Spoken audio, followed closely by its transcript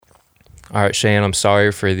All right, Shane, I'm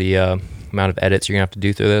sorry for the amount of edits you're going to have to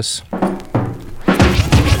do through this.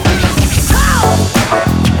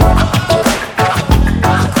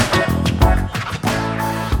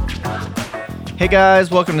 Hey guys,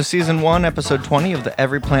 welcome to Season 1, Episode 20 of the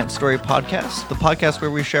Every Plant Story Podcast, the podcast where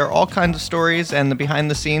we share all kinds of stories and the behind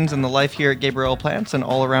the scenes and the life here at Gabriella Plants and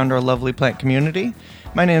all around our lovely plant community.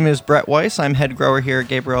 My name is Brett Weiss. I'm head grower here at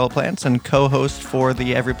Gabriella Plants and co-host for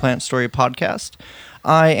the Every Plant Story Podcast.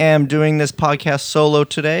 I am doing this podcast solo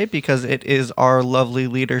today because it is our lovely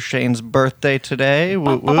leader Shane's birthday today.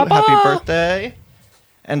 Woot woot, happy birthday.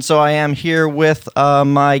 And so I am here with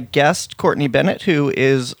my guest, Courtney Bennett, who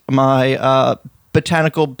is my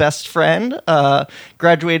botanical best friend,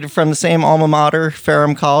 graduated from the same alma mater,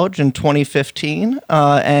 Ferrum College, in 2015,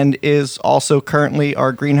 and is also currently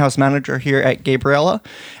our greenhouse manager here at Gabriella.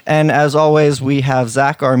 And as always, we have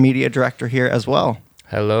Zach, our media director, here as well.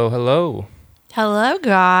 Hello, hello. Hello,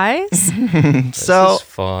 guys. This is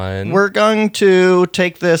fun. We're going to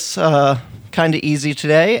take this kind of easy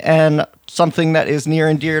today, and something that is near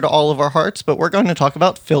and dear to all of our hearts, but we're going to talk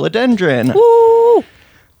about philodendron. Woo!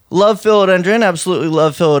 Love philodendron, absolutely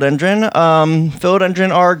love philodendron.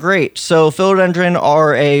 Philodendron are great. So philodendron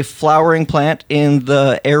are a flowering plant in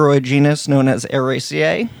the aroid genus known as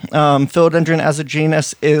Araceae. Philodendron as a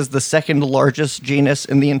genus is the second largest genus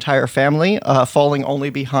in the entire family, falling only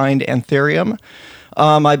behind Anthurium.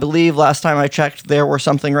 I believe last time I checked, there were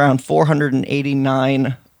something around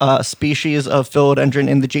 489 species of philodendron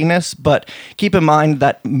in the genus, but keep in mind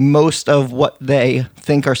that most of what they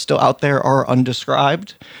think are still out there are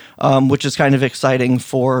undescribed, which is kind of exciting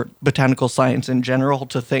for botanical science in general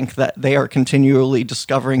to think that they are continually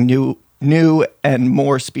discovering new and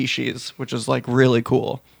more species, which is like really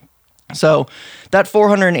cool. So that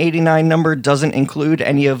 489 number doesn't include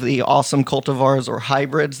any of the awesome cultivars or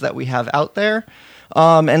hybrids that we have out there.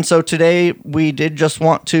 And so today we did just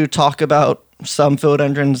want to talk about some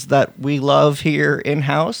philodendrons that we love here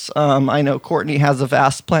in-house. I know Courtney has a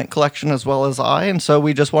vast plant collection as well as I, and so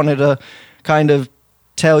we just wanted to kind of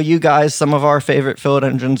tell you guys some of our favorite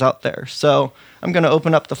philodendrons out there. So I'm going to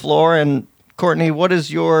open up the floor, and Courtney, what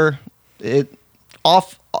is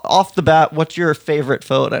off the bat, what's your favorite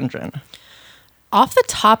philodendron? Off the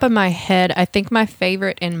top of my head, I think my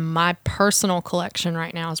favorite in my personal collection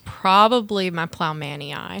right now is probably my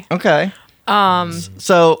Ploumannii. Okay.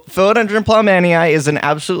 So philodendron Ploumannii is an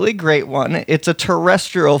absolutely great one. It's a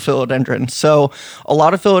terrestrial philodendron. So a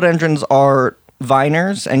lot of philodendrons are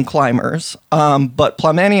viners and climbers, but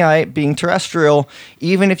Ploumannii being terrestrial,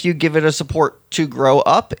 even if you give it a support to grow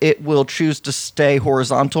up, it will choose to stay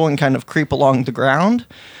horizontal and kind of creep along the ground.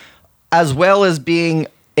 As well as being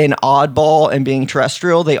an oddball and being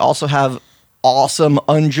terrestrial, they also have awesome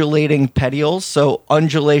undulating petioles. So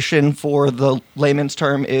undulation, for the layman's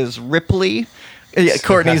term, is ripply. Yeah,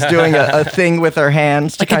 Courtney's doing a thing with her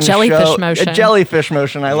hands to like kind a jellyfish of show motion. a jellyfish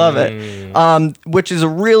motion. I love it, which is a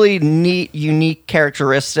really neat, unique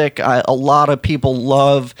characteristic. A lot of people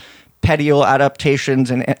love petiole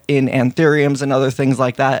adaptations in anthuriums and other things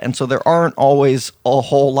like that, and so there aren't always a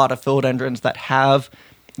whole lot of philodendrons that have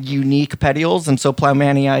unique petioles, and so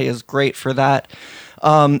Ploumannii is great for that.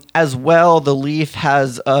 As well, the leaf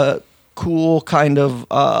has a cool kind of,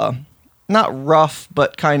 not rough,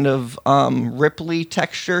 but kind of ripply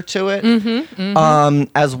texture to it,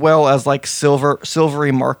 as well as like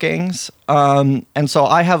silvery markings. And so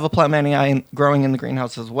I have a Ploumannii growing in the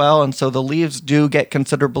greenhouse as well, and so the leaves do get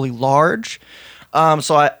considerably large.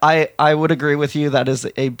 So I would agree with you. That is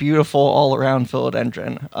a beautiful all-around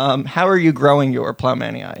philodendron. How are you growing your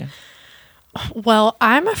Ploumannii? Well,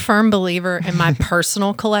 I'm a firm believer in my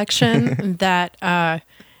personal collection that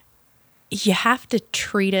you have to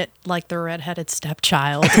treat it like the redheaded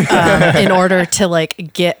stepchild in order to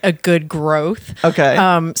like get a good growth.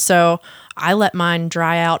 Okay. So I let mine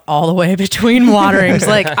dry out all the way between waterings.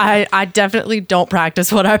 Like I definitely don't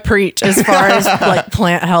practice what I preach as far as like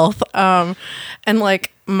plant health. And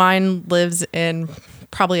like mine lives in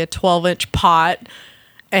probably a 12-inch pot,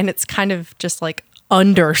 and it's kind of just like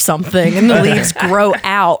under something, and the leaves grow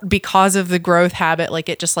out because of the growth habit. Like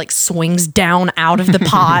it just like swings down out of the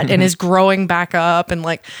pot and is growing back up, and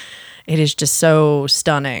like it is just so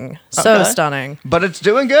stunning. So stunning. But it's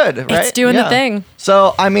doing good, right? It's doing the thing.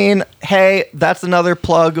 So, I mean, hey, that's another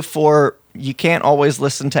plug for, you can't always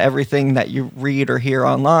listen to everything that you read or hear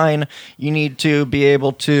online. You need to be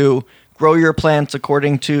able to grow your plants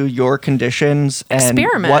according to your conditions and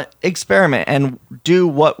experiment and do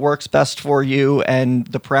what works best for you and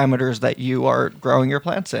the parameters that you are growing your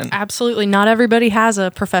plants in. Absolutely. Not everybody has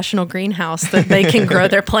a professional greenhouse that they can grow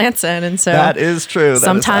their plants in. And so that is true.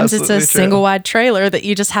 Sometimes it's a single wide trailer that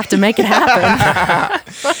you just have to make it happen.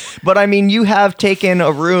 But I mean, you have taken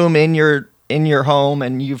a room in your home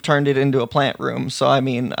and you've turned it into a plant room. So I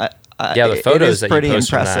mean, the photos that you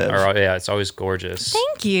post impressive. from that are, it's always gorgeous.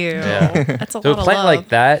 Thank you. Yeah. That's a lot So of a plant love. like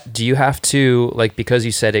that, do you have to, like, because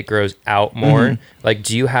you said it grows out more, like,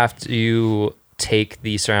 do you have to take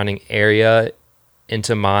the surrounding area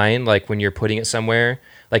into mind, like, when you're putting it somewhere?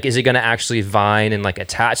 Like, is it going to actually vine and, like,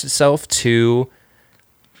 attach itself to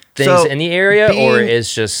things in the area, or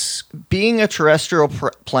is just... Being a terrestrial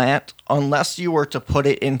plant, unless you were to put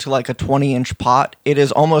it into like a 20-inch pot, it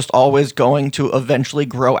is almost always going to eventually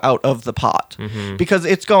grow out of the pot because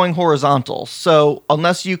it's going horizontal. So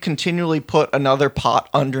unless you continually put another pot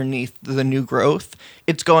underneath the new growth,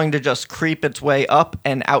 it's going to just creep its way up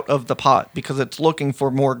and out of the pot because it's looking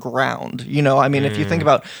for more ground. You know, I mean, if you think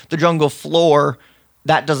about the jungle floor,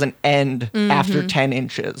 that doesn't end after 10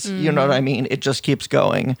 inches. You know what I mean? It just keeps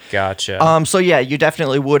going. Gotcha. So yeah, you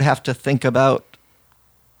definitely would have to think about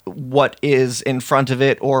what is in front of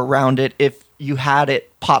it or around it. If you had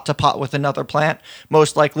it pot to pot with another plant,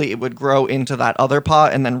 most likely it would grow into that other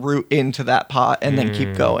pot and then root into that pot and then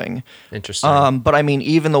keep going. Interesting. But I mean,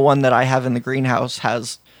 even the one that I have in the greenhouse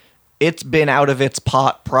it's been out of its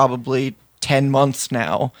pot probably 10 months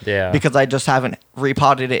now. Yeah. Because I just haven't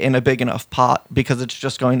repotted it in a big enough pot because it's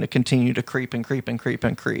just going to continue to creep and creep and creep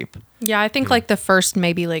and creep. Yeah, I think like the first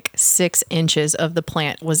maybe like 6 inches of the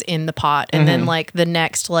plant was in the pot, and then like the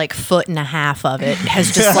next like 1.5 feet of it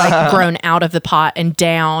has just like grown out of the pot and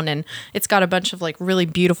down, and it's got a bunch of like really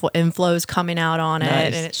beautiful inflows coming out on it,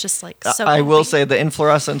 and it's just like so. I will say the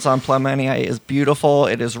inflorescence on Plummonii is beautiful.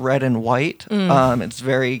 It is red and white. It's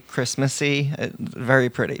very Christmassy. Very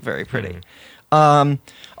pretty. Very pretty. All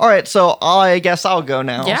right, so I guess I'll go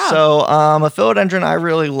now. Yeah. So a philodendron I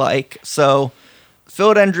really like. So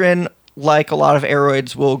philodendron, like a lot of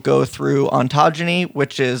aroids, will go through ontogeny,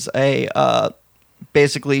 which is a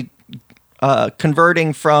basically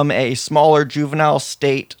converting from a smaller juvenile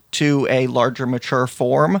state to a larger mature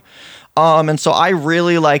form. And so I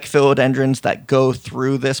really like philodendrons that go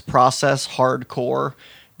through this process hardcore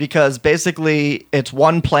because basically it's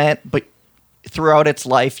one plant, but throughout its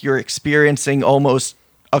life, you're experiencing almost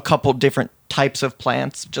a couple different types of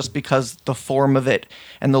plants just because the form of it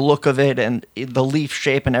and the look of it and the leaf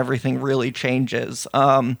shape and everything really changes.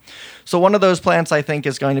 So one of those plants I think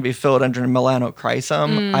is going to be Philodendron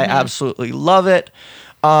melanochrysum. I absolutely love it.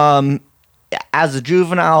 As a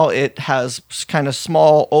juvenile, it has kind of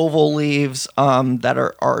small oval leaves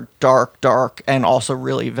that are dark, and also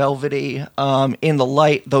really velvety. In the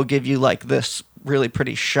light, they'll give you like this really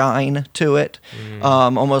pretty shine to it,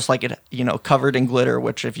 almost like it, covered in glitter.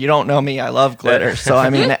 Which, if you don't know me, I love glitter. So I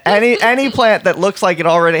mean, any plant that looks like it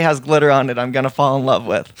already has glitter on it, I'm gonna fall in love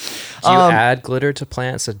with. Do you add glitter to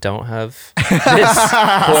plants that don't have this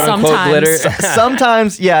quote unquote glitter?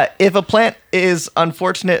 Sometimes, yeah. If a plant is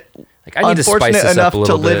unfortunate I need to spice this enough up a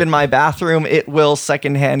little to live bit. in my bathroom, it will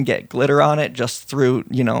secondhand get glitter on it just through,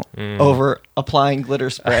 over applying glitter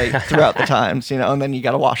spray throughout the times, and then you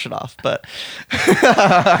got to wash it off. But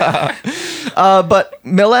but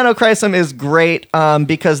melanochrysum is great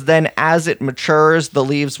because then as it matures, the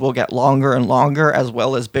leaves will get longer and longer as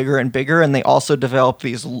well as bigger and bigger. And they also develop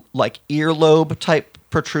these like earlobe type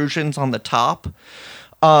protrusions on the top.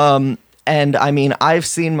 And I mean, I've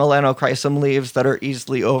seen melanochrysum leaves that are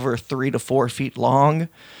easily over 3 to 4 feet long.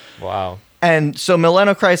 Wow. And so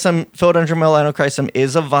Philodendron melanochrysum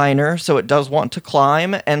is a viner, so it does want to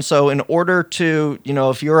climb. And so in order to,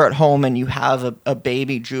 if you're at home and you have a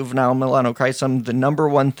baby juvenile melanochrysum, the number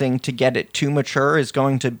one thing to get it to mature is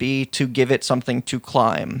going to be to give it something to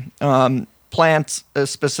climb. Plants,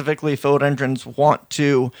 specifically philodendrons, want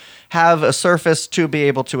to have a surface to be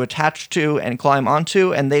able to attach to and climb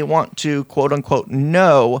onto, and they want to, quote unquote,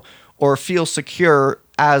 know or feel secure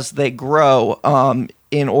as they grow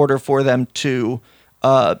in order for them to,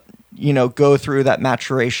 go through that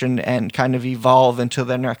maturation and kind of evolve into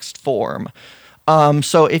the next form.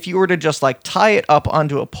 So if you were to just like tie it up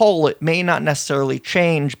onto a pole, it may not necessarily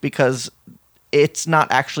change because it's not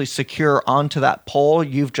actually secure onto that pole.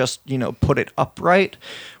 You've just, put it upright.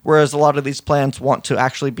 Whereas a lot of these plants want to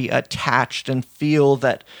actually be attached and feel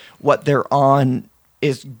that what they're on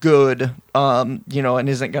is good, you know, and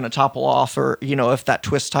isn't going to topple off, or, you know, if that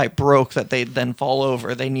twist type broke that they then fall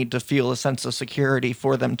over, they need to feel a sense of security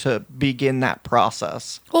for them to begin that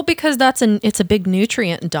process. Well, because it's a big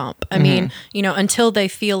nutrient dump. I mean, you know, until they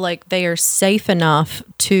feel like they are safe enough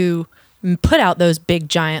to put out those big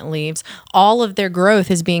giant leaves, all of their growth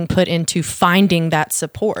is being put into finding that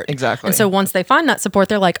support. Exactly. And so once they find that support,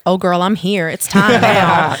 they're like, oh girl, I'm here. It's time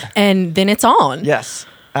now. And then it's on. Yes,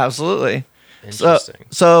 absolutely. Interesting.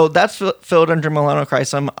 So that's Philodendron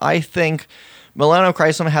melanochrysum. I think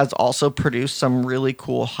melanochrysum has also produced some really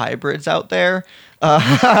cool hybrids out there. There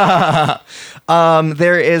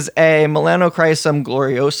is a melanochrysum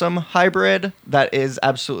gloriosum hybrid that is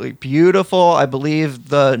absolutely beautiful. I believe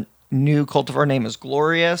the new cultivar name is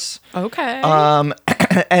Glorious. Okay.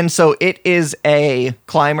 And so it is a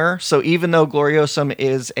climber. So even though gloriosum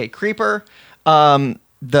is a creeper,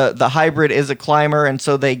 the hybrid is a climber, and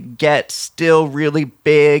so they get still really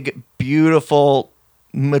big, beautiful,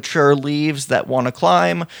 mature leaves that want to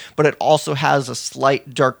climb, but it also has a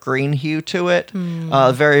slight dark green hue to it.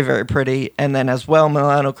 Very, very pretty. And then as well,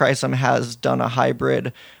 melanochrysum has done a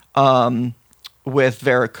hybrid with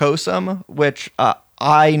verrucosum, which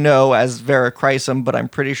I know as verruchrysum, but I'm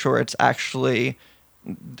pretty sure it's actually...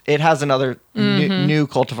 It has another new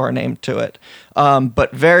cultivar name to it.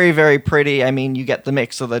 But very, very pretty. I mean, you get the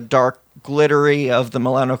mix of the dark glittery of the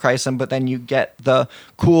melanochrysum, but then you get the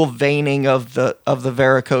cool veining of the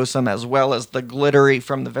verrucosum as well as the glittery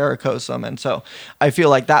from the verrucosum. And so I feel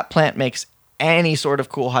like that plant makes any sort of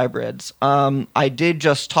cool hybrids. I did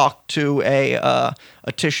just talk to a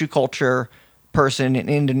tissue culture person in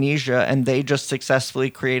Indonesia, and they just successfully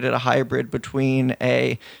created a hybrid between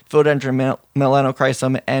a Philodendron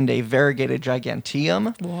melanochrysum and a variegated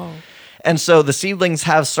giganteum. Whoa. And so the seedlings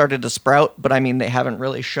have started to sprout, but I mean, they haven't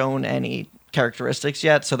really shown any characteristics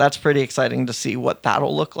yet. So that's pretty exciting to see what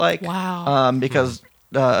that'll look like. Wow. Because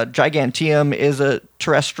giganteum is a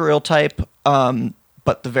terrestrial type,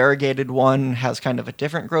 but the variegated one has kind of a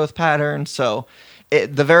different growth pattern. So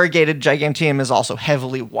the variegated giganteum is also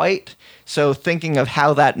heavily white. So thinking of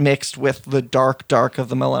how that mixed with the dark of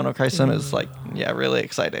the melanochrysum is like, yeah, really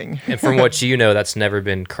exciting. And from what you know, that's never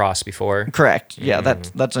been crossed before. Correct. Yeah,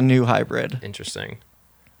 that's a new hybrid. Interesting.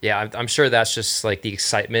 Yeah, I'm sure that's just like the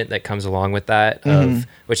excitement that comes along with that, of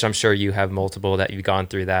which I'm sure you have multiple that you've gone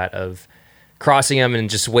through that of crossing them and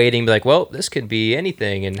just waiting, be like, well, this could be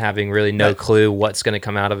anything, and having really no clue what's going to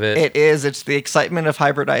come out of it. It is. It's the excitement of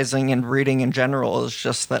hybridizing and breeding in general, is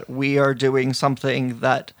just that we are doing something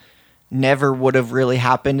that never would have really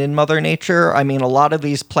happened in Mother Nature. I mean, a lot of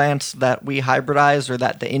these plants that we hybridize or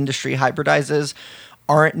that the industry hybridizes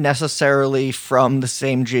aren't necessarily from the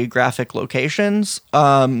same geographic locations.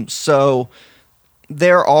 So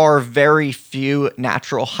there are very few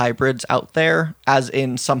natural hybrids out there, as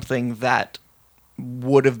in something that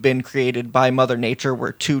would have been created by Mother Nature,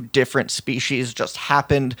 where two different species just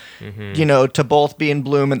happened, you know, to both be in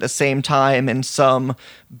bloom at the same time, and some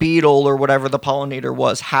beetle or whatever the pollinator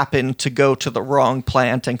was happened to go to the wrong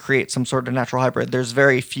plant and create some sort of natural hybrid. There's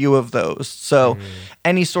very few of those. So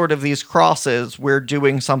any sort of these crosses, we're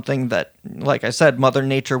doing something that, like I said, Mother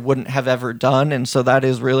Nature wouldn't have ever done. And so that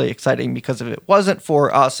is really exciting, because if it wasn't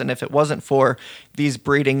for us and if it wasn't for these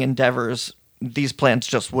breeding endeavors, these plants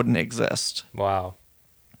just wouldn't exist. Wow.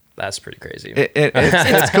 That's pretty crazy.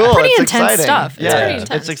 It's cool. Pretty it's intense exciting. stuff. It's Yeah, pretty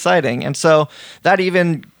intense. it's exciting. And so that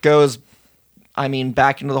even goes, I mean,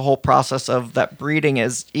 back into the whole process of that breeding,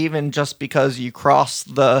 is even just because you cross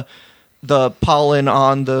the pollen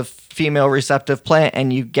on the female receptive plant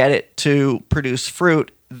and you get it to produce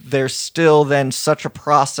fruit, there's still then such a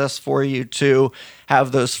process for you to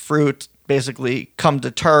have those fruit basically come to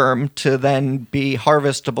term, to then be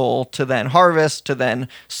harvestable, to then harvest, to then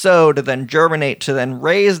sow, to then germinate, to then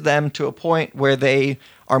raise them to a point where they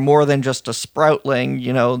are more than just a sproutling.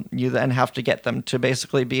 You know, you then have to get them to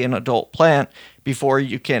basically be an adult plant before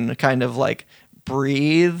you can kind of like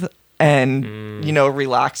breathe and, you know,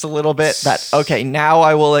 relax a little bit, that, okay, now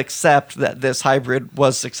I will accept that this hybrid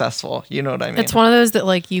was successful. You know what I mean? It's one of those that,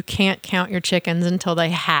 like, you can't count your chickens until they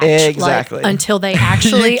hatch. Exactly. Like, until they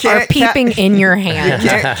actually are peeping in your hand. You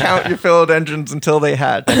can't count your philodendrons until they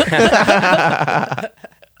hatch.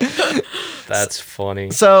 That's funny.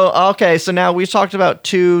 So, okay, so now we've talked about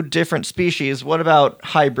two different species. What about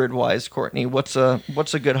hybrid-wise, Courtney? What's a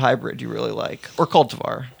good hybrid you really like? Or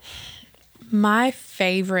cultivar? My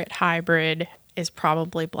favorite hybrid is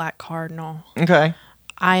probably Black Cardinal. Okay.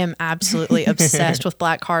 I am absolutely obsessed with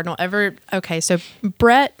Black Cardinal. So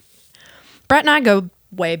Brett and I go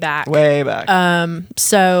way back. Way back.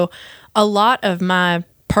 So a lot of my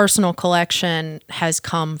personal collection has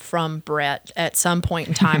come from Brett at some point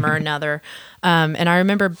in time or another. And I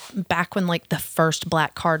remember back when like the first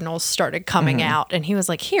black cardinals started coming out, and he was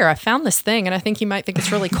like, "Here, I found this thing, and I think you might think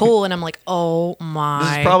it's really cool." And I'm like, "Oh my!"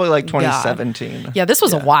 This is probably like God. 2017. Yeah, this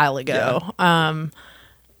was a while ago.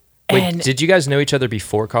 Wait, and did you guys know each other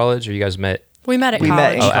before college, or you guys met? we met at We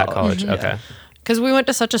met college. in Oh, at college. college. Okay. Because we went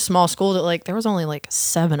to such a small school that like there was only like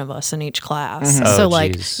 7 of us in each class. Mm-hmm. So Oh,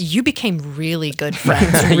 like geez. you became really good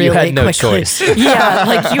friends really You had no quickly. choice. Yeah,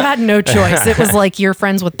 like you had no choice. It was like you're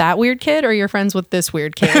friends with that weird kid or you're friends with this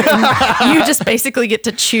weird kid. And you just basically get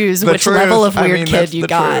to choose The which truth. level of I weird mean, kid that's you the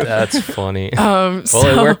got. truth. That's funny. Well, Well,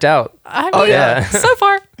 it worked out. I mean, Oh, yeah. so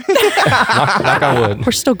far Knock on wood.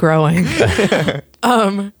 we're still growing.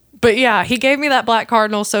 But yeah, he gave me that black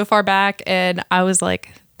cardinal so far back, and I was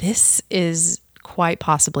like, this is quite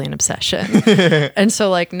possibly an obsession. And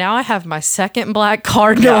so like now I have my second black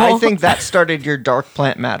cardinal. Yeah, I think that started your dark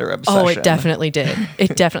plant matter obsession. Oh, it definitely did.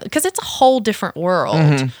 It definitely, because it's a whole different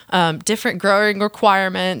world, different growing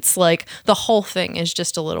requirements. Like the whole thing is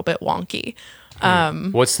just a little bit wonky.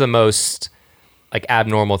 What's the most like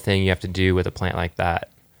abnormal thing you have to do with a plant like that?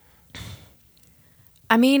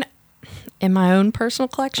 I mean, in my own personal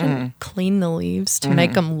collection, clean the leaves to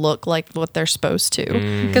make them look like what they're supposed to.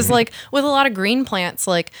 Because like with a lot of green plants,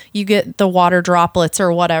 like you get the water droplets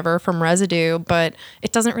or whatever from residue, but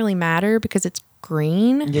it doesn't really matter because it's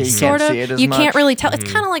green. Yeah, you sort can't of. see it as You much. can't really tell.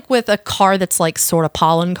 It's kind of like with a car that's like sort of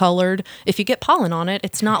pollen colored. If you get pollen on it,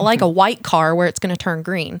 it's not like a white car where it's going to turn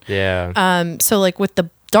green. Yeah. So like with the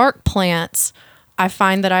dark plants, I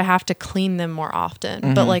find that I have to clean them more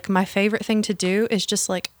often. But like my favorite thing to do is just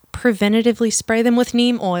like preventatively spray them with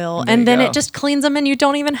neem oil, There and you then go. it just cleans them, and you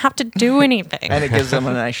don't even have to do anything. And it gives them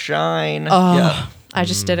a nice shine. I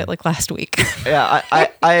just did it like last week.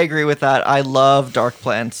 I agree with that. I love dark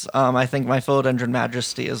plants. I think my Philodendron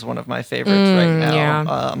Majesty is one of my favorites right now.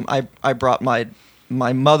 yeah. I brought my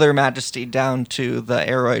Mother Majesty down to the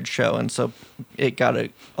Aeroid show, and so it got a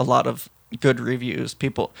lot of good reviews.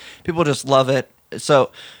 People just love it.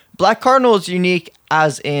 So Black Cardinal is unique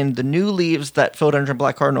as in the new leaves that Philodendron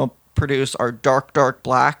Black Cardinal produce are dark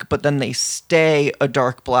black, but then they stay a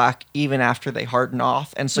dark black even after they harden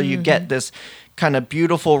off. And so you get this kind of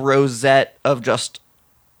beautiful rosette of just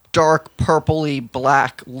dark purpley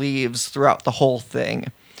black leaves throughout the whole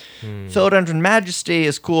thing. Philodendron Majesty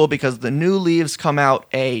is cool because the new leaves come out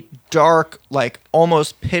a dark, like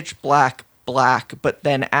almost pitch black, but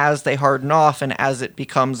then as they harden off and as it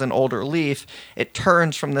becomes an older leaf, it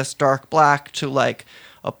turns from this dark black to like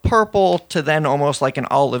a purple to then almost like an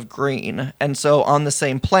olive green. And so on the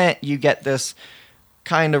same plant, you get this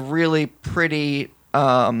kind of really pretty,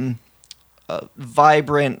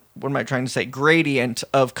 vibrant, what am I trying to say, gradient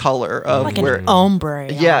of color of Like where an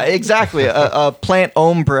ombre. yeah, exactly. a plant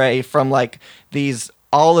ombre from like these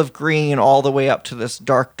olive green all the way up to this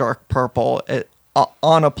dark purple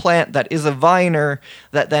on a plant that is a viner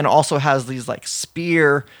that then also has these like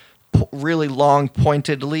spear, really long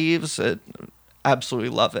pointed leaves. Absolutely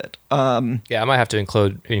love it. Yeah, I might have to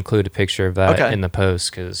include a picture of that Okay. in the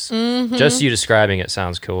post because just you describing it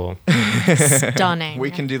sounds cool. Stunning.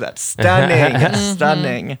 We can do that.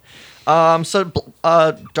 Stunning.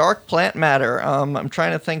 Dark plant matter. I'm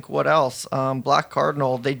trying to think what else. Black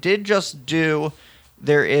Cardinal. They did just do.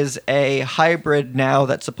 There is a hybrid now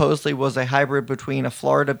that supposedly was a hybrid between a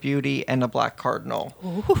Florida Beauty and a Black Cardinal.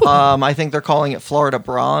 I think they're calling it Florida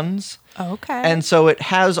Bronze. Okay. And so it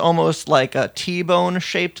has almost like a T-bone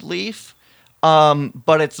shaped leaf,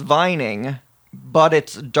 but it's vining, but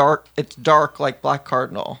it's dark. It's dark like Black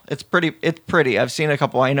Cardinal. It's pretty. I've seen a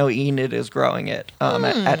couple. I know Enid is growing it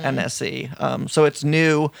at NSE. So it's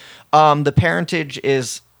new. The parentage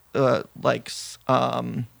is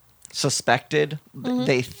suspected.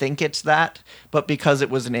 They think it's that, but because it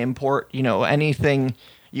was an import, anything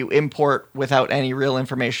you import without any real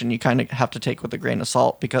information, you kind of have to take with a grain of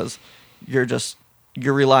salt because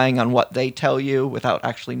you're relying on what they tell you without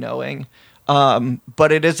actually knowing.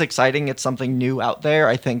 But it is exciting. It's something new out there.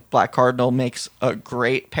 I think Black Cardinal makes a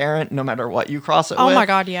great parent no matter what you cross it with. Oh my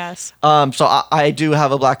God, yes. So I do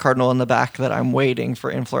have a Black Cardinal in the back that I'm waiting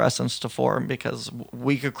for inflorescence to form because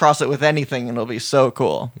we could cross it with anything and it'll be so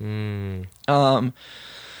cool.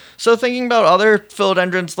 So thinking about other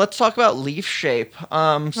philodendrons, let's talk about leaf shape.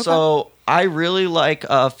 So I really like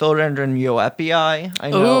Philodendron Yoepii. I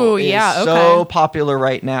know Ooh, yeah, so okay. popular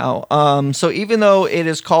right now. So even though it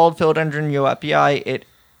is called Philodendron Yoepii, it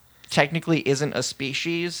technically isn't a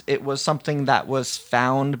species. It was something that was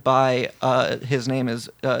found by his name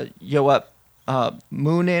is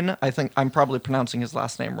Moonin. I think I'm probably pronouncing his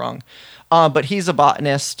last name wrong. But he's a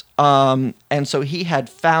botanist. And so he had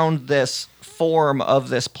found this form of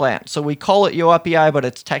this plant. So we call it Yoapii, but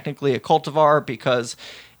it's technically a cultivar because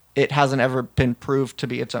it hasn't ever been proved to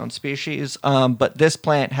be its own species. But this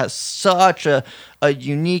plant has such a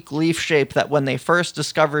unique leaf shape that when they first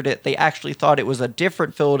discovered it, they actually thought it was a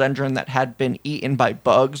different philodendron that had been eaten by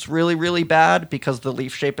bugs really, really bad because the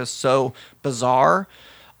leaf shape is so bizarre.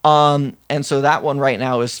 And so that one right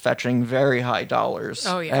now is fetching very high dollars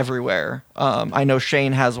everywhere. I know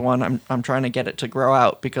Shane has one. I'm trying to get it to grow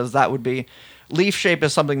out because that would be... Leaf shape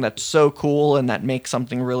is something that's so cool and that makes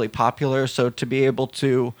something really popular. So to be able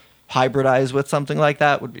to hybridize with something like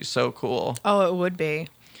that would be so cool. Oh, it would be.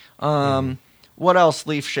 What else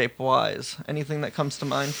leaf shape wise? Anything that comes to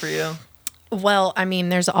mind for you? Well, I mean,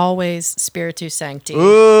 there's always Spiritus Sancti.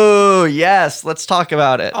 Ooh, yes. Let's talk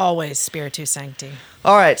about it. Always Spiritus Sancti.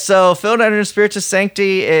 All right, so Philodendron Spiritus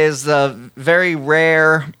Sancti is very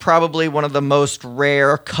rare, probably one of the most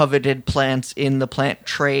rare coveted plants in the plant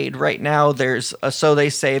trade right now. There's so they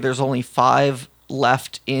say there's only 5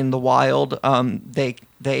 left in the wild.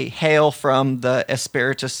 They hail from the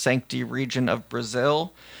Espiritus Sancti region of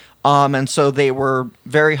Brazil. And so they were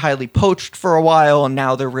very highly poached for a while, and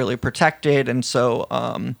now they're really protected. And so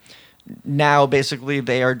now basically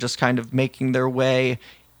they are just kind of making their way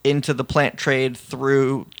into the plant trade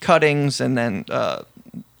through cuttings. And then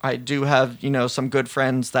I do have, some good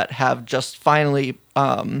friends that have just finally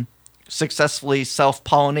successfully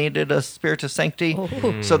self-pollinated a Spiritus Sancti.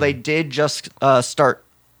 So they did just start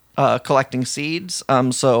collecting seeds.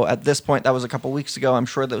 So at this point, that was a couple weeks ago. I'm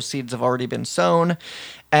sure those seeds have already been sown.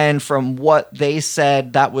 And from what they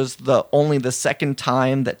said, that was only the second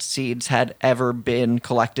time that seeds had ever been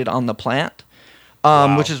collected on the plant,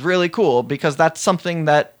 which is really cool because that's something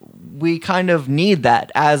that we kind of need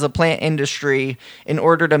that as a plant industry in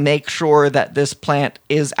order to make sure that this plant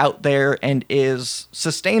is out there and is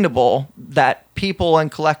sustainable, that people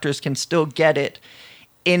and collectors can still get it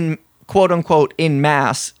in quote unquote in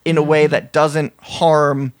mass in a way that doesn't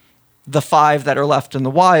harm the 5 that are left in the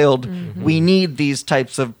wild. We need these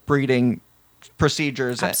types of breeding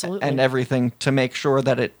procedures and everything to make sure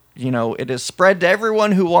that it is spread to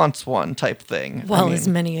everyone who wants one type thing. Well, as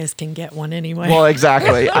many as can get one anyway. Well,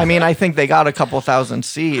 exactly. I mean, I think they got a couple thousand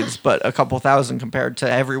seeds, but a couple thousand compared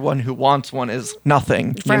to everyone who wants one is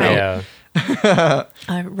nothing. Right. Yeah.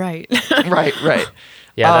 Right. Right.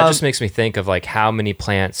 Yeah, that just makes me think of like how many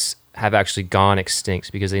plants have actually gone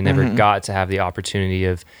extinct because they never got to have the opportunity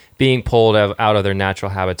of being pulled out of their natural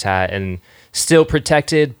habitat and still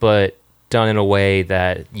protected, but done in a way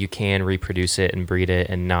that you can reproduce it and breed it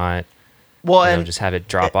and not just have it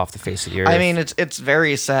drop off the face of the earth. I mean, it's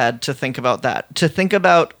very sad to think about that. To think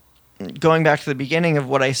about going back to the beginning of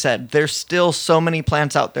what I said, there's still so many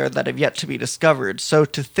plants out there that have yet to be discovered. So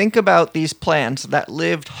to think about these plants that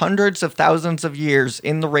lived hundreds of thousands of years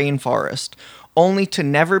in the rainforest, only to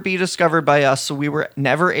never be discovered by us, so we were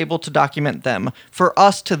never able to document them, for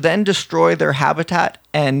us to then destroy their habitat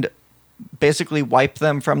and basically wipe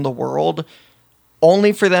them from the world,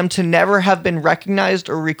 only for them to never have been recognized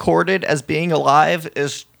or recorded as being alive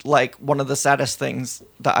is like one of the saddest things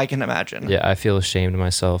that I can imagine. Yeah, I feel ashamed of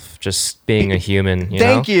myself just being a human.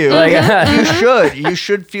 Thank you. You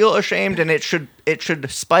should feel ashamed, and it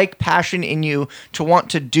should spike passion in you to want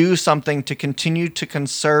to do something to continue to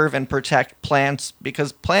conserve and protect plants,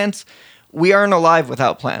 because plants, we aren't alive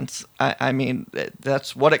without plants. I mean,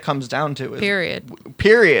 that's what it comes down to.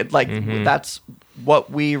 Period. Like that's what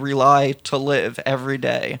we rely to live every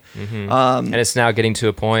day. And it's now getting to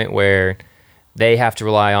a point where they have to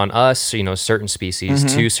rely on us, certain species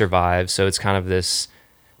to survive. So it's kind of this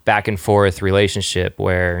back and forth relationship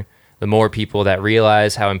where the more people that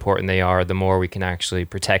realize how important they are, the more we can actually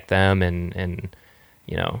protect them and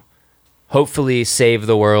hopefully save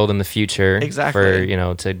the world in the future. Exactly.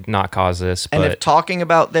 For, to not cause this. And if talking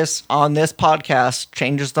about this on this podcast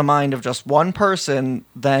changes the mind of just one person,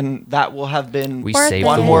 then that will have been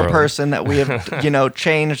one more person that we have,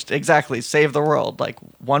 changed. Exactly. Save the world. Like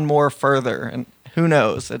one more further. And who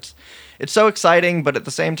knows? It's so exciting, but at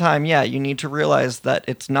the same time, you need to realize that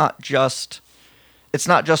it's not just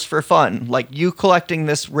for fun. Like you collecting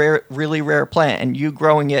this really rare plant and you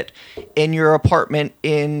growing it in your apartment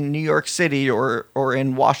in New York City or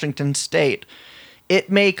in Washington State, it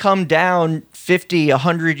may come down 50,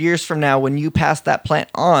 100 years from now when you pass that plant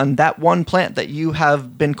on. That one plant that you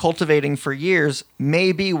have been cultivating for years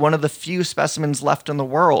may be one of the few specimens left in the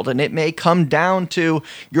world. And it may come down to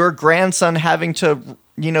your grandson having to,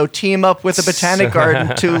 team up with a botanic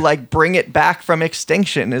garden to like bring it back from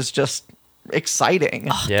extinction. exciting.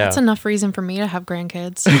 Yeah. That's enough reason for me to have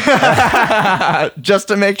grandkids. Just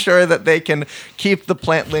to make sure that they can keep the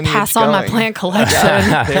plant lineage Pass going. on my plant collection.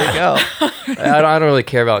 There you go. I don't really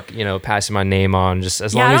care about, passing my name on, just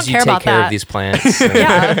as Yeah, I long don't as you care take about care that. of these plants.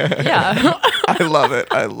 Yeah. I love it.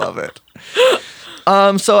 I love it.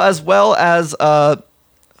 So as well as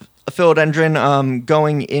philodendron,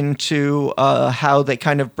 going into how they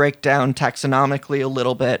kind of break down taxonomically a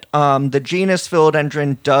little bit. The genus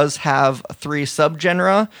philodendron does have 3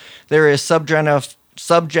 subgenera. There is subgenera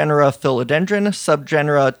philodendron,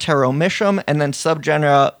 subgenera pteromycium, and then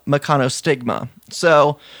subgenera mechanostigma.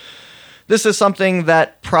 So this is something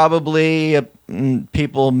that probably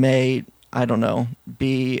people may, I don't know,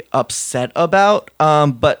 be upset about,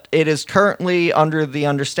 but it is currently under the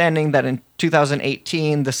understanding that in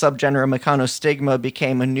 2018, the subgenera Mechanostigma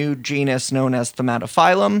became a new genus known as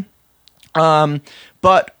Thematophyllum.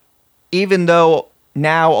 But even though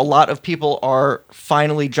now a lot of people are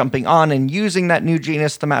finally jumping on and using that new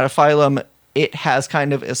genus Thematophyllum, it has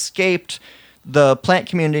kind of escaped the plant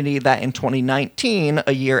community that in 2019,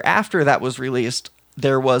 a year after that was released,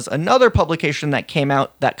 there was another publication that came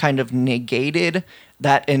out that kind of negated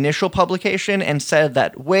that initial publication and said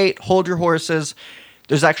that, wait, hold your horses.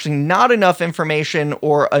 There's actually not enough information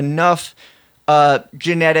or enough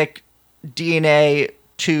genetic DNA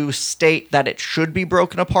to state that it should be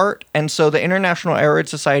broken apart. And so the International Arid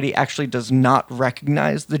Society actually does not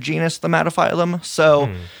recognize the genus Thematophyllum.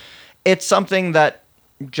 So it's something that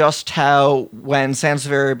just how when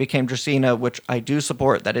Sansevieria became Dracaena, which I do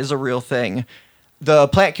support, that is a real thing, the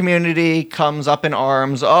plant community comes up in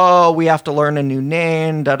arms. Oh, we have to learn a new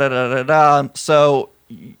name, da-da-da-da-da. So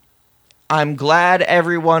I'm glad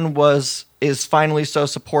everyone is finally so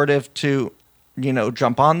supportive to,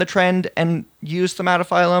 jump on the trend and use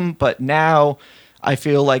Thematophyllum. But now I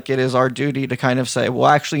feel like it is our duty to kind of say, well,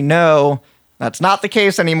 actually, no, that's not the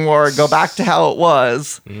case anymore. Go back to how it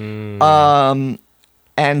was. And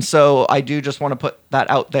so I do just want to put that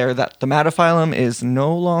out there that Thematophyllum is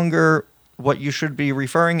no longer what you should be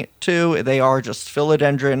referring it to. They are just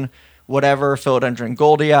philodendron, whatever, philodendron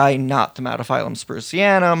goldii, not Thematophyllum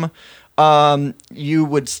sprucianum. You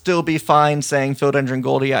would still be fine saying philodendron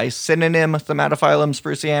goldii synonym Thematophyllum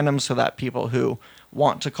sprucianum, so that people who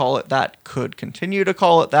want to call it that could continue to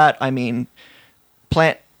call it that. I mean,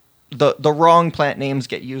 the wrong plant names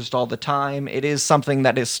get used all the time. It is something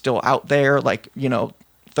that is still out there,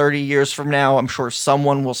 30 years from now, I'm sure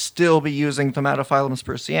someone will still be using Thematophyllum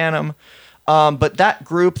sprucianum. But that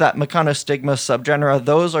group, that Mechanostigma subgenera,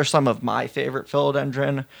 those are some of my favorite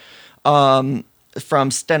philodendron. From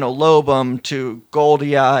Stenolobum to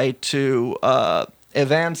Goldii to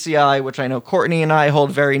Evansii, which I know Courtney and I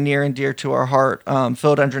hold very near and dear to our heart.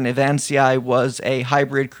 Philodendron Evansii was a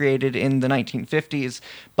hybrid created in the 1950s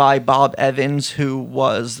by Bob Evans, who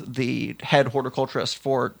was the head horticulturist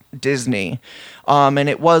for Disney. And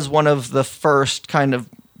it was one of the first kind of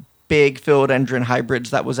big philodendron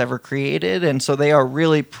hybrids that was ever created. And so they are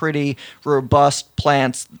really pretty robust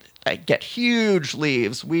plants. Get huge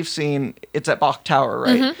leaves. We've seen it's at Bach Tower,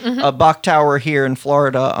 right? Bach Tower here in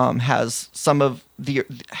Florida has some of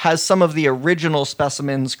the original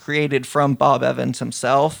specimens created from Bob Evans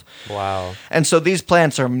himself. Wow. And so these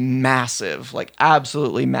plants are massive,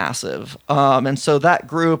 absolutely massive. And so that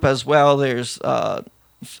group as well, there's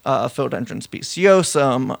Philodendron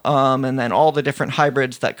speciosum, and then all the different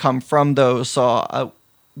hybrids that come from those. So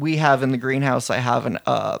we have in the greenhouse, I have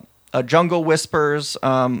a Jungle Whispers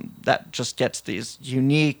that just gets these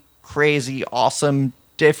unique, crazy, awesome,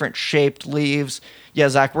 different shaped leaves. Yeah,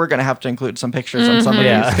 Zach, we're going to have to include some pictures on some of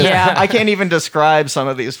these. 'Cause I can't even describe some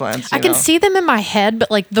of these plants. I can see them in my head,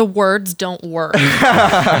 but the words don't work.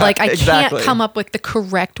 I Exactly. can't come up with the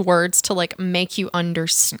correct words to make you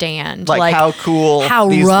understand. How cool how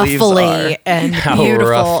these leaves are. ruffly and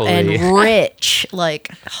beautiful and rich.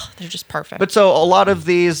 They're just perfect. But so a lot of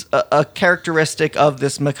these, a characteristic of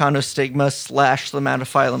this Mechanostigma /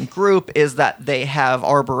 Thematophyllum group is that they have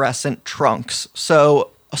arborescent trunks.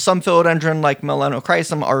 So some philodendron like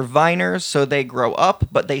Melanochrysum are viners, so they grow up,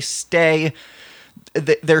 but they stay,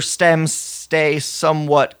 their stems stay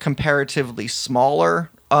somewhat comparatively smaller,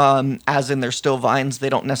 as in they're still vines. They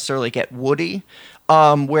don't necessarily get woody.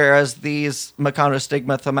 Whereas these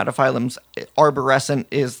Mechanostigma Thematophyllums, arborescent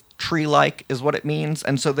is tree-like is what it means.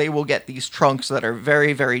 And so they will get these trunks that are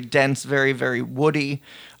very, very dense, very, very woody.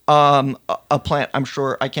 A plant, I'm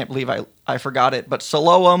sure, I can't believe I forgot it, but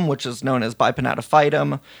Psiloum, which is known as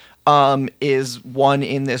Bipinatophytum, is one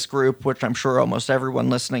in this group, which I'm sure almost everyone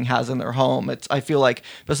listening has in their home. I feel like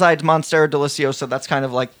besides Monstera deliciosa, that's kind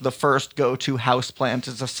of like the first go-to house plant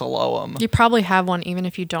is a Siloam. You probably have one even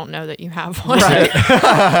if you don't know that you have one. Right.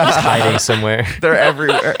 Just hiding somewhere. They're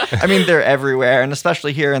everywhere. I mean, they're everywhere. And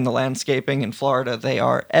especially here in the landscaping in Florida, they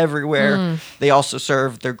are everywhere. They also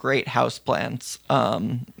serve their great house plants,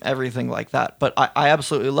 everything like that. But I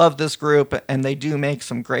absolutely love this group, and they do make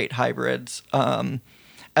some great hybrids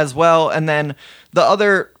as well. And then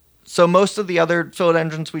most of the other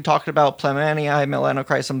philodendrons we talked about, Plemanii,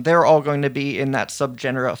 Melanochrysum, they're all going to be in that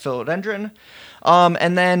subgenera philodendron.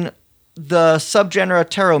 And then the subgenera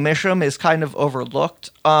Pteromycium is kind of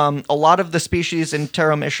overlooked. A lot of the species in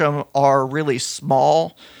Pteromycium are really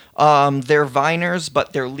small. They're viners,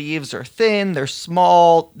 but their leaves are thin. They're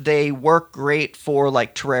small. They work great for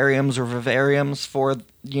like terrariums or vivariums for, the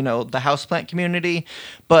houseplant community,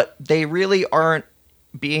 but they really aren't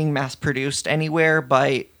being mass produced anywhere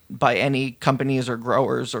by any companies or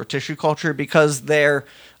growers or tissue culture because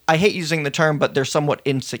I hate using the term, but they're somewhat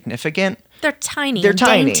insignificant. They're tiny. They're and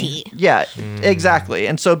tiny. dainty. Yeah, exactly.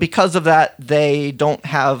 And so because of that, they don't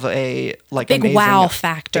have a Big amazing wow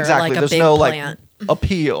factor. Exactly. Like There's a big no plant.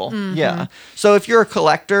 appeal. Yeah. So if you're a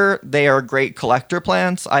collector, they are great collector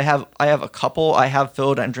plants. I have a couple. I have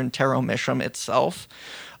Philodendron Pteromycium itself.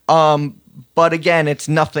 But again, it's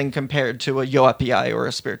nothing compared to a Yoepii or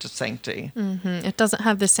a Spiritus Sancti. It doesn't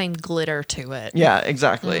have the same glitter to it. Yeah,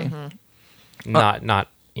 exactly. Not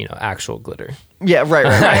actual glitter. Yeah,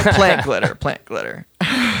 right. Plant glitter.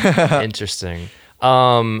 Interesting.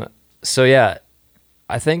 So yeah,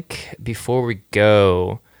 I think before we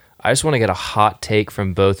go, I just want to get a hot take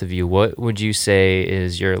from both of you. What would you say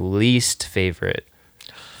is your least favorite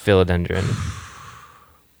philodendron?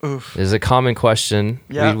 Oof. This is a common question.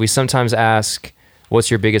 Yeah. We sometimes ask, what's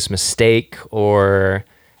your biggest mistake or,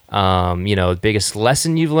 biggest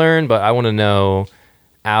lesson you've learned? But I want to know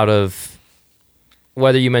out of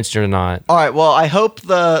whether you mentioned it or not. All right. Well, I hope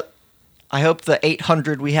the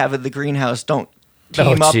 800 we have at the greenhouse don't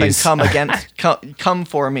team up and come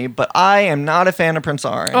for me. But I am not a fan of Prince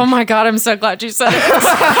Orange. Oh my God, I'm so glad you said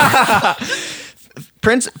it.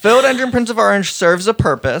 Philodendron Prince of Orange serves a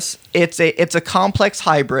purpose. It's a complex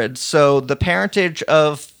hybrid. So the parentage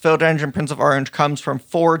of Philodendron Prince of Orange comes from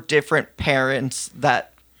 4 different parents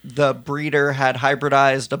that the breeder had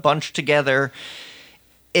hybridized a bunch together.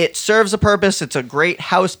 It serves a purpose. It's a great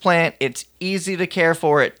house plant. It's easy to care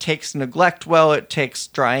for. It takes neglect well. It takes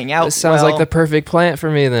drying out This sounds like the perfect plant for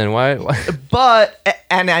me then. Why?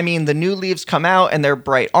 The new leaves come out and they're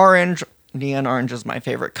bright orange. Neon orange is my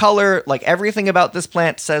favorite color. Like everything about this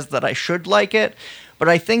plant says that I should like it, but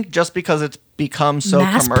I think just because it's become so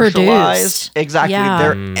Mass-produced. commercialized, exactly, Yeah.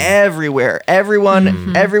 they're everywhere. Everyone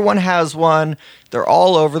has one. They're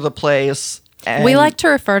all over the place. And We like to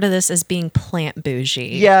refer to this as being plant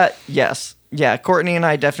bougie. yes. Courtney and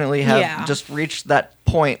I definitely have just reached that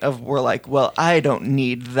point of we're like, well, I don't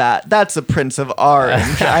need that. That's a Prince of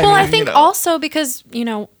Orange. I think also because,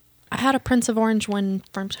 I had a Prince of Orange when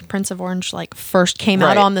Prince of Orange first came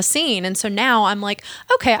out Right. on the scene, and so now I'm like,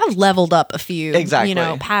 okay, I've leveled up a few, Exactly.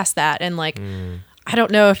 past that, and I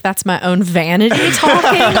don't know if that's my own vanity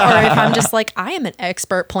talking or if I'm just I am an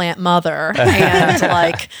expert plant mother and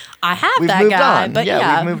I have We've that moved guy, on. but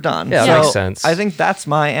We've moved on. Yeah, that makes sense. I think that's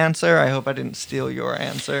my answer. I hope I didn't steal your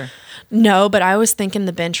answer. No, but I was thinking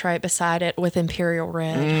the bench right beside it with Imperial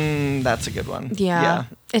Red. That's a good one. Yeah.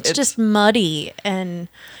 It's just muddy and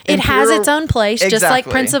it has its own place. Just like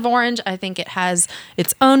Exactly. Prince of Orange, I think it has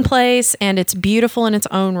its own place and it's beautiful in its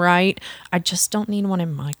own right. I just don't need one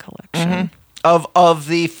in my collection. Of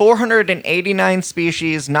the 489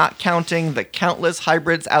 species, not counting the countless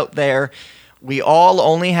hybrids out there, we all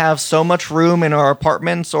only have so much room in our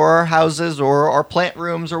apartments or our houses or our plant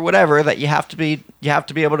rooms or whatever that you have to be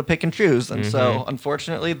able to pick and choose. And so,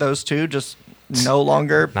 unfortunately, those two just no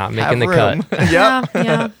longer Not have making the room. cut. Yep.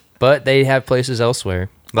 Yeah. But they have places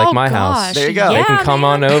elsewhere, like Oh, my house. gosh. There you go. They Yeah, can come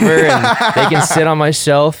man. on over and they can sit on my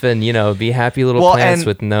shelf and be happy little plants and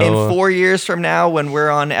with no. in 4 years from now, when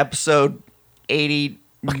we're on episode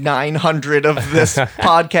 8,900 of this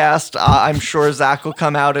podcast, I'm sure Zach will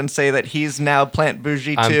come out and say that he's now plant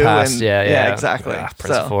bougie too. I'm past, and yeah, exactly.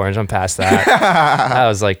 Prince of Orange, I'm past that. That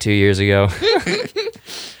was 2 years ago.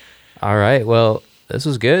 All right, well, this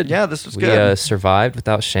was good. Yeah, this was we, good. We survived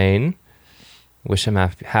without Shane. Wish him a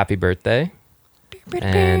happy birthday,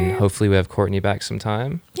 and hopefully we have Courtney back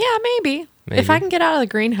sometime. Yeah, maybe. Maybe. If I can get out of the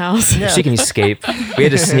greenhouse. Yeah. She can escape. We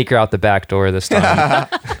had to sneak her out the back door this time.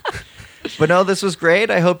 But no, this was great.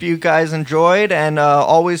 I hope you guys enjoyed, and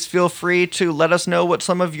always feel free to let us know what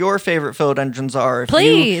some of your favorite philodendrons are.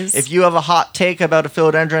 Please. If you have a hot take about a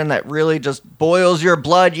philodendron that really just boils your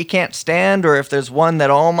blood, you can't stand, or if there's one that,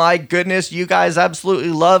 oh my goodness, you guys absolutely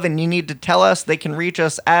love and you need to tell us, they can reach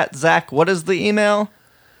us at Zach. What is the email?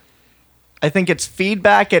 I think it's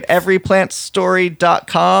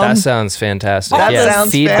feedback@everyplantstory.com. That sounds fantastic. That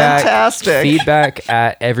sounds fantastic. Feedback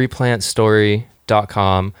at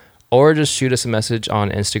everyplantstory.com, or just shoot us a message on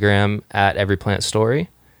Instagram at everyplantstory.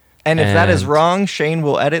 And if that is And- wrong, Shane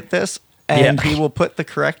will edit this and Yeah. he will put the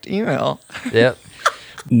correct email. Yep.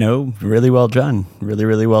 No, really well done. Really,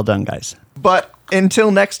 really well done, guys. But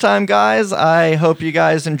until next time, guys, I hope you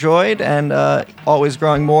guys enjoyed, and always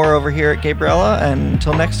growing more over here at Gabriella. And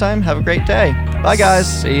until next time, have a great day. Bye,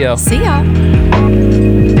 guys. See ya. See ya.